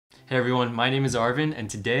Hey everyone, my name is Arvin, and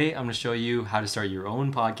today I'm going to show you how to start your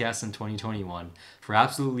own podcast in 2021 for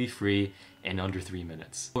absolutely free in under 3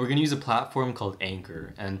 minutes. We're going to use a platform called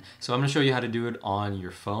Anchor, and so I'm going to show you how to do it on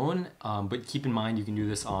your phone, but keep in mind you can do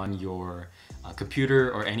this on your computer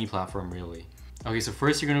or any platform really. Okay, so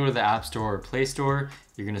first you're going to go to the App Store or Play Store,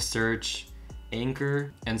 you're going to search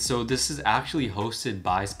Anchor, and so this is actually hosted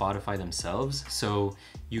by Spotify themselves, so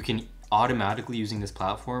you can automatically, using this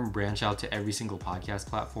platform, branch out to every single podcast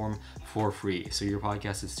platform for free. So your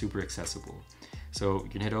podcast is super accessible. So you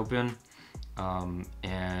can hit open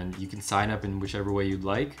and you can sign up in whichever way you'd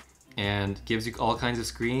like, and gives you all kinds of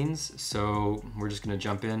screens. So we're just gonna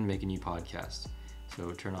jump in, make a new podcast.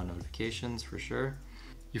 So turn on notifications for sure.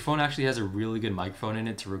 Your phone actually has a really good microphone in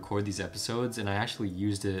it to record these episodes, and I actually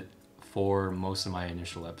used it for most of my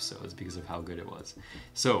initial episodes because of how good it was.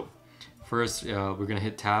 So first, we're gonna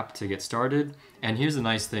hit tap to get started. And here's the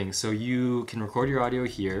nice thing. So you can record your audio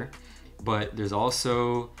here, but there's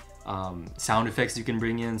also sound effects you can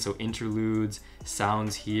bring in. So interludes,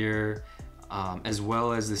 sounds here, as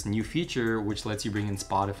well as this new feature, which lets you bring in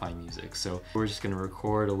Spotify music. So we're just gonna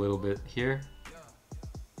record a little bit here.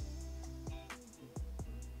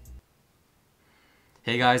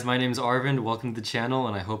 Hey guys, my name is Arvind. Welcome to the channel,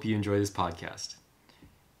 and I hope you enjoy this podcast.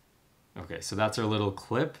 Okay, so that's our little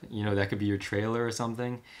clip. You know, that could be your trailer or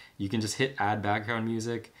something. You can just hit add background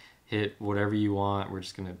music, hit whatever you want. We're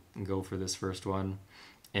just gonna go for this first one.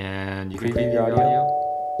 And you can preview your audio.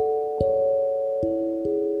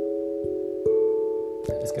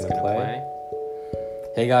 It's gonna play.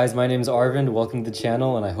 Hey guys, my name is Arvind. Welcome to the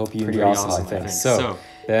channel, and I hope you enjoy this podcast. So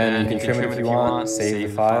then you can trim it if you want, save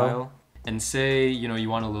the file. And say, you know, you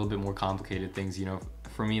want a little bit more complicated things, you know.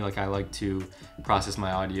 For me, like I like to process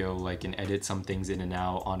my audio and edit some things in and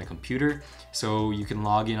out on a computer. So you can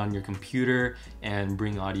log in on your computer and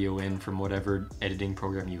bring audio in from whatever editing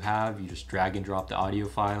program you have. You just drag and drop the audio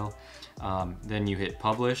file. Then you hit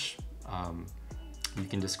publish. You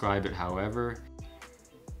can describe it however,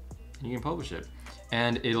 and you can publish it.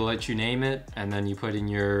 And it'll let you name it, and then you put in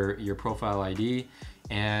your profile ID,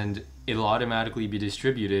 and it'll automatically be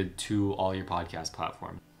distributed to all your podcast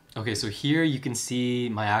platforms. Okay, so here you can see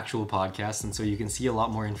my actual podcast, and so you can see a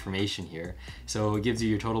lot more information here. So it gives you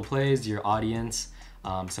your total plays, your audience,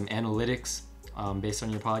 some analytics based on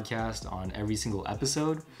your podcast on every single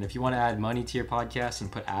episode. And if you want to add money to your podcast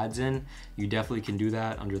and put ads in, you definitely can do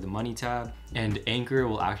that under the money tab. And Anchor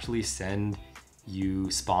will actually send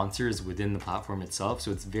you sponsors within the platform itself,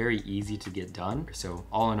 so it's very easy to get done. So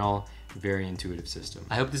all in all, very intuitive system.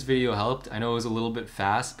 I hope this video helped. I know it was a little bit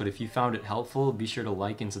fast, but if you found it helpful, be sure to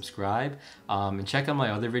like and subscribe, and check out my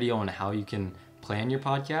other video on how you can plan your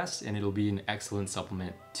podcast, and it'll be an excellent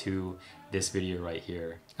supplement to this video right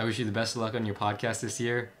here. I wish you the best of luck on your podcast this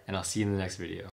year, and I'll see you in the next video.